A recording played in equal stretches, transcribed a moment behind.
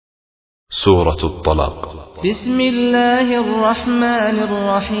Suratul Talaq.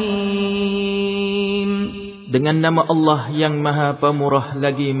 Bismillahirrahmanirrahim. Dengan nama Allah yang Maha Pemurah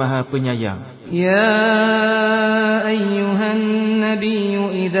lagi Maha Penyayang. Ya ayyuhan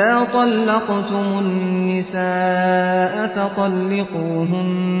nabiyyu idza talaqtumun nisaa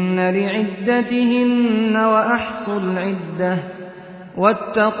fatalliquhunna li'iddatihinna wa ahsul 'iddah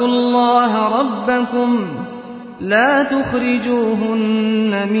wattaqullaha rabbakum لا تخرجوهن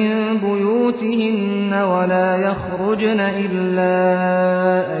من بيوتهن ولا يخرجن إلا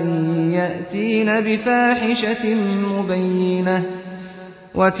أن يأتين بفاحشة مبينة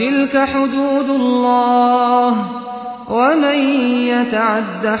وتلك حدود الله ومن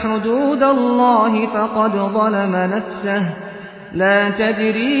يتعد حدود الله فقد ظلم نفسه لا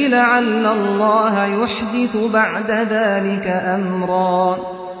تدري لعل الله يحدث بعد ذلك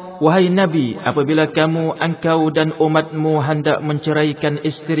أمرا. Wahai Nabi, apabila engkau dan umatmu hendak menceraikan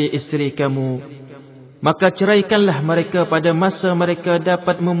isteri-isteri kamu, maka ceraikanlah mereka pada masa mereka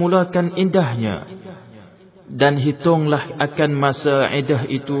dapat memulakan iddahnya. Dan hitunglah akan masa iddah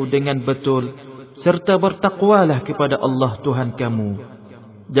itu dengan betul, serta bertakwalah kepada Allah Tuhan kamu.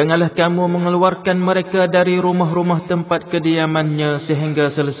 Janganlah kamu mengeluarkan mereka dari rumah-rumah tempat kediamannya sehingga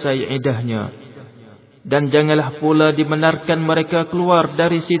selesai iddahnya. Dan janganlah pula dibenarkan mereka keluar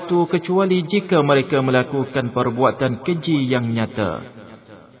dari situ kecuali jika mereka melakukan perbuatan keji yang nyata.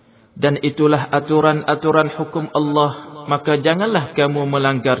 Dan itulah aturan-aturan hukum Allah, maka janganlah kamu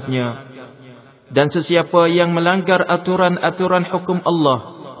melanggarnya. Dan sesiapa yang melanggar aturan-aturan hukum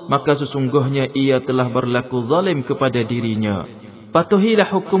Allah, maka sesungguhnya ia telah berlaku zalim kepada dirinya. Patuhilah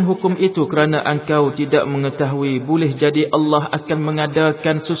hukum-hukum itu kerana engkau tidak mengetahui boleh jadi Allah akan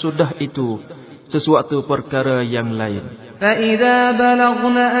mengadakan sesudah itu sesuatu perkara yang lain. فَإِذَا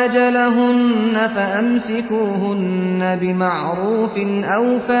بَلَغْنَ أَجَلَهُنَّ فَأَمْسِكُوهُنَّ بِمَعْرُوفٍ أَوْ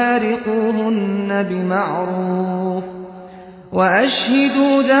فَارِقُوهُنَّ بِمَعْرُوفٍ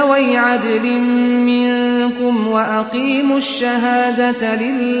وَأَشْهِدُوا ذَوَيْ عَدْلٍ مِّنكُمْ وَأَقِيمُوا الشَّهَادَةَ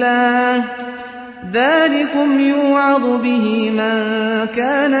لِلَّهِ ذَلِكُمْ يُوعَظُ بِهِ مَن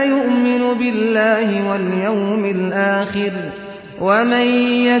كَانَ يُؤْمِنُ بِاللَّهِ وَالْيَوْمِ الْآخِرِ وَمَن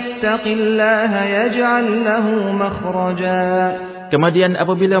يَتَّقِ اللَّهَ يَجْعَل لَّهُ مَخْرَجًا. Kemudian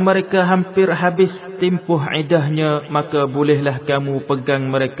apabila mereka hampir habis tempoh iddahnya, maka bolehlah kamu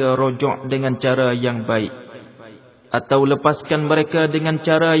pegang mereka rojok dengan cara yang baik, atau lepaskan mereka dengan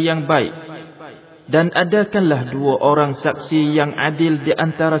cara yang baik. Dan adakanlah 2 orang saksi yang adil di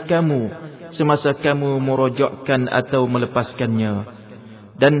antara kamu semasa kamu merojokkan atau melepaskannya.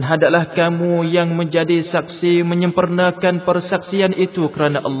 Dan hendaklah kamu yang menjadi saksi menyempurnakan persaksian itu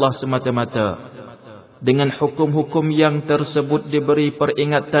kerana Allah semata-mata. Dengan hukum-hukum yang tersebut diberi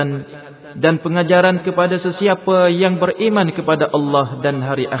peringatan dan pengajaran kepada sesiapa yang beriman kepada Allah dan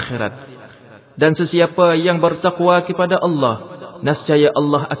hari akhirat. Dan sesiapa yang bertakwa kepada Allah, nescaya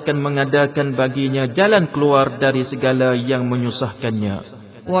Allah akan mengadakan baginya jalan keluar dari segala yang menyusahkannya.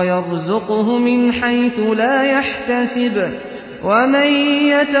 وَيَرْزُقْهُ مِنْ حَيْثُ لَا يَحْتَسِبُ وَمَن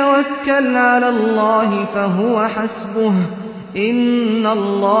يَتَوَكَّلْ عَلَى اللَّهِ فَهُوَ حَسْبُهُ إِنَّ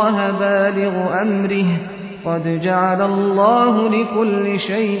اللَّهَ بَالِغُ أَمْرِهِ قَدْ جَعَلَ اللَّهُ لِكُلِّ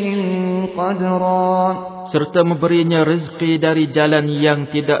شَيْءٍ قَدْرًا. Serta memberinya rezeki dari jalan yang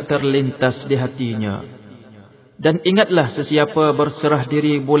tidak terlintas di hatinya. Dan ingatlah, sesiapa berserah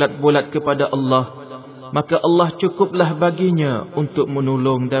diri bulat-bulat kepada Allah, maka Allah cukuplah baginya untuk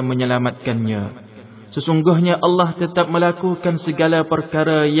menolong dan menyelamatkannya. Sesungguhnya Allah tetap melakukan segala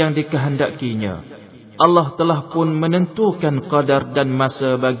perkara yang dikehendakinya. Allah telah pun menentukan qadar dan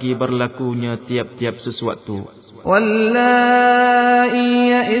masa bagi berlakunya tiap-tiap sesuatu. وَاللَّائِي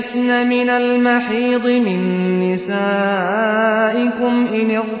يَئِسْنَ مِنَ الْمَحِيضِ مِن نِّسَائِكُمْ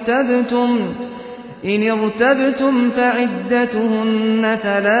إِنِ ارْتَبْتُمْ فَعِدَّتُهُنَّ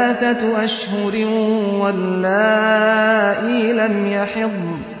 3 أشهر وَاللَّائِي لَمْ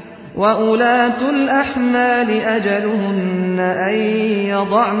يَحِضْنَ وَأُولَاتُ الْأَحْمَالِ أَجَلُهُنَّ أَن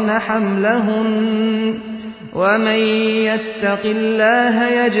يَضَعْنَ حَمْلَهُنَّ وَمَن يَتَّقِ اللَّهَ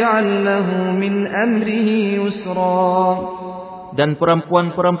يَجْعَل لَّهُ مِنْ أَمْرِهِ يُسْرًا. Dan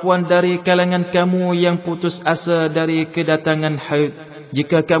perempuan-perempuan dari kalangan kamu yang putus asa dari kedatangan haid,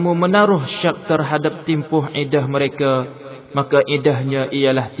 jika kamu menaruh syak terhadap tempoh iddah mereka, maka iddahnya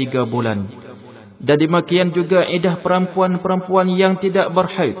ialah 3 bulan. Dan demikian juga iddah perempuan-perempuan yang tidak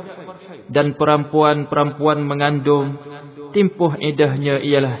berhaid. Dan perempuan-perempuan mengandung, tempoh iddahnya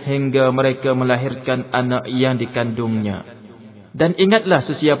ialah hingga mereka melahirkan anak yang dikandungnya. Dan ingatlah,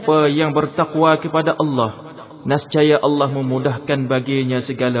 sesiapa yang bertakwa kepada Allah, nescaya Allah memudahkan baginya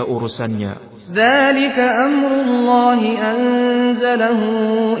segala urusannya. ذلك أمر الله أنزله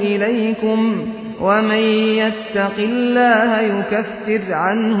إليكم ومن يتق الله يكفر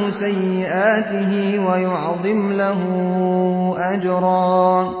عنه سيئاته ويعظم له أجرا.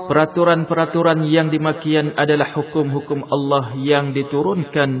 Peraturan-peraturan yang demikian adalah hukum-hukum Allah yang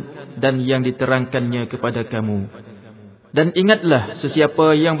diturunkan dan yang diterangkannya kepada kamu. Dan ingatlah,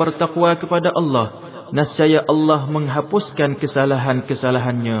 sesiapa yang bertakwa kepada Allah, nescaya Allah menghapuskan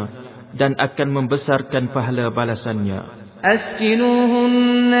kesalahan-kesalahannya dan akan membesarkan pahala balasannya.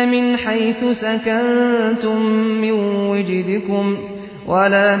 أسكنوهن من حيث سكنتم من وجدكم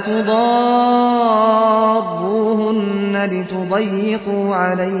ولا تضاروهن لتضيقوا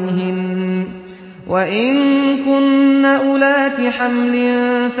عليهن وإن كن أولات حمل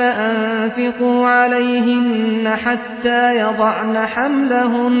فأنفقوا عليهن حتى يضعن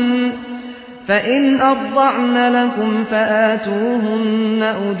حملهن فإن أرضعن لكم فآتوهن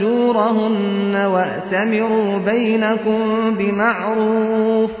أجورهن وأتمروا بينكم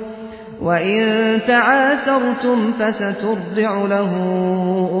بمعروف وإن تعاسرتم فسترضع له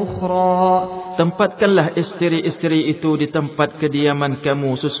أخرى. Tempatkanlah isteri-isteri itu di tempat kediaman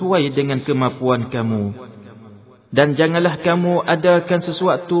kamu sesuai dengan kemampuan kamu. Dan janganlah kamu adakan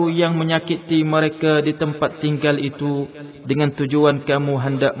sesuatu yang menyakiti mereka di tempat tinggal itu dengan tujuan kamu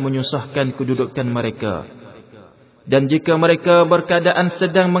hendak menyusahkan kedudukan mereka. Dan jika mereka berkeadaan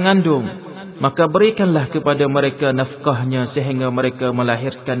sedang mengandung, maka berikanlah kepada mereka nafkahnya sehingga mereka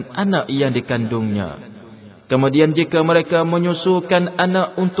melahirkan anak yang dikandungnya. Kemudian jika mereka menyusukan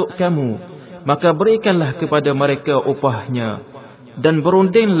anak untuk kamu, maka berikanlah kepada mereka upahnya. Dan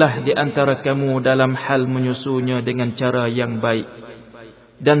berundinglah di antara kamu dalam hal menyusunya dengan cara yang baik.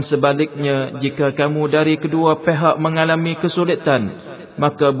 Dan sebaliknya, jika kamu dari kedua pihak mengalami kesulitan,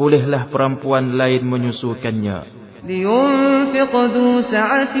 maka bolehlah perempuan lain menyusukannya. لينفق ذو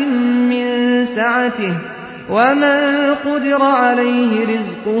سعة من سعته ومن قدر عليه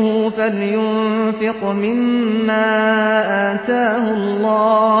رزقه فلينفق مما آتاه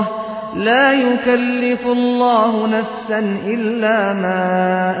الله لا يكلف الله نفسا إلا ما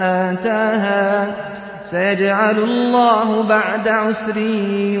آتاها سيجعل الله بعد عسر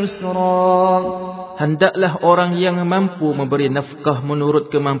يسرا. Hendaklah orang yang mampu memberi nafkah menurut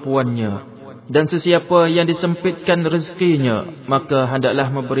kemampuannya. Dan sesiapa yang disempitkan rezekinya, maka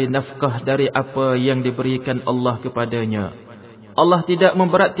hendaklah memberi nafkah dari apa yang diberikan Allah kepadanya. Allah tidak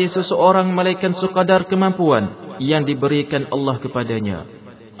memberati seseorang melainkan sekadar kemampuan yang diberikan Allah kepadanya.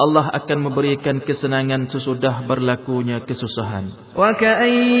 Allah akan memberikan kesenangan sesudah berlakunya kesusahan.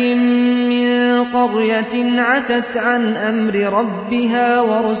 وَكَأَيٍّ مِّن قَرْيَةٍ عَتَتْ عَنْ أَمْرِ رَبِّهَا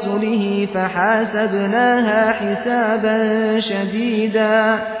وَرُسُلِهِ فَحَاسَبْنَاهَا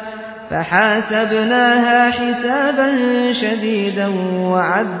حِسَابًا شَدِيدًا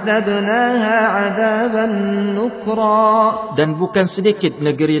وَعَذَّبْنَاهَا عَذَابًا نُكْرًا. Dan bukan sedikit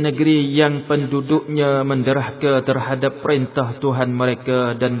negeri-negeri yang penduduknya menderhaka terhadap perintah Tuhan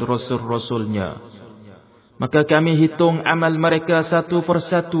mereka dan Rasul-Rasulnya. Maka kami hitung amal mereka satu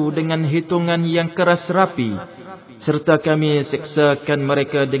persatu dengan hitungan yang keras rapi. Serta kami seksakan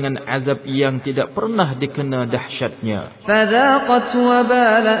mereka dengan azab yang tidak pernah dikena dahsyatnya. فَذَاقَتْ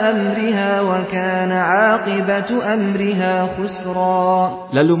وَبَالَ أَمْرِهَا وَكَانَ عَاقِبَةُ أَمْرِهَا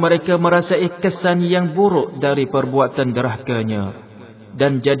خُسْرًا. Lalu mereka merasai kesan yang buruk dari perbuatan derhakanya.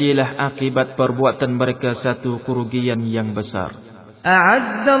 Dan jadilah akibat perbuatan mereka satu kerugian yang besar.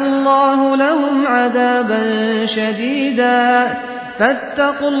 أَعَدَّ اللَّهُ لَهُمْ عَذَابًا شَدِيدًا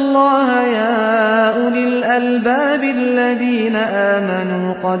فَاتَّقُوا اللَّهَ يَا أُولِي الْأَلْبَابِ الَّذِينَ آمَنُوا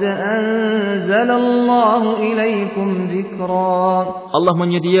قَدْ أَنزَلَ اللَّهُ إِلَيْكُمْ ذِكْرًا. Allah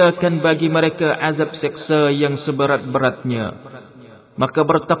menyediakan bagi mereka azab seksa yang seberat-beratnya. Maka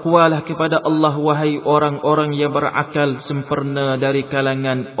bertakwalah kepada Allah wahai orang-orang yang berakal sempurna dari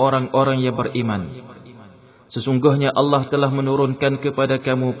kalangan orang-orang yang beriman. Sesungguhnya Allah telah menurunkan kepada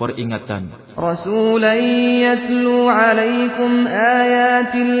kamu peringatan. Rasulan yatlu alaikum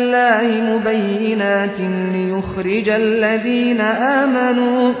ayatillahi mubayyinatin liyukhrijal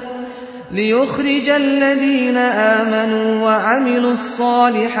ladhina amanu wa amilus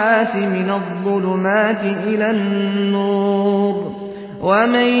salihati minadh dhulumati ilan nur.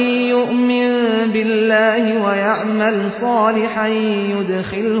 Wa man yu'min billahi wa ya'mal salihan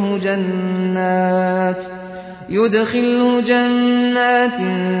يدخله جنات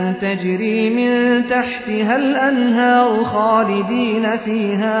تجري من تحتها الأنهار خالدين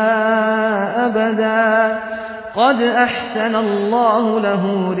فيها أبدا قد أحسن الله له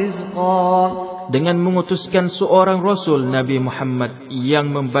رزقا. Dengan mengutuskan seorang Rasul Nabi Muhammad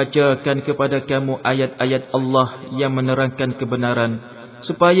yang membacakan kepada kamu ayat-ayat Allah yang menerangkan kebenaran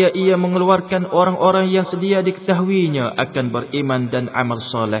supaya ia mengeluarkan orang-orang yang sedia diketahuinya akan beriman dan amal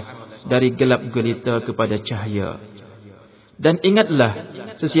soleh dari gelap gelita kepada cahaya. Dan ingatlah,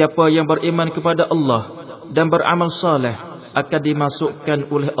 sesiapa yang beriman kepada Allah dan beramal soleh akan dimasukkan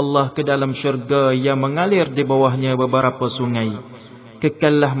oleh Allah ke dalam syurga yang mengalir di bawahnya beberapa sungai.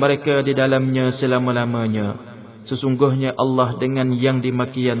 Kekallah mereka di dalamnya selama-lamanya. Sesungguhnya Allah dengan yang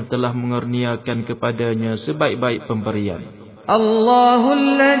dimakian telah mengurniakan kepadanya sebaik-baik pemberian. الله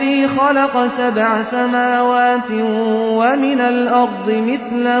الذي خلق 7 سماوات ومن الأرض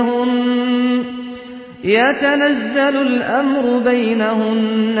مثلهن يتنزل الأمر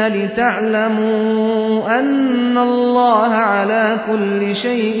بينهن لتعلموا أن الله على كل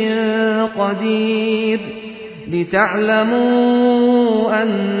شيء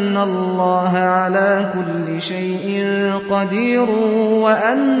قدير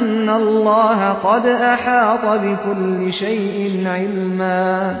وأن الله قد أحاط بكل شيء علما.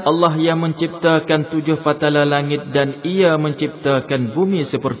 Allah yang menciptakan 7 patala langit dan ia menciptakan bumi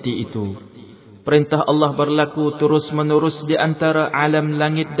seperti itu. Perintah Allah berlaku terus-menerus di antara alam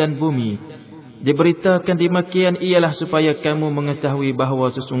langit dan bumi. Diberitakan demikian ialah supaya kamu mengetahui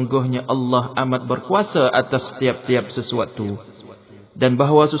bahawa sesungguhnya Allah amat berkuasa atas tiap-tiap sesuatu. Dan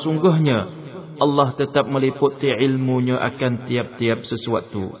bahawa sesungguhnya Allah tetap meliputi ilmunya akan tiap-tiap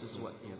sesuatu.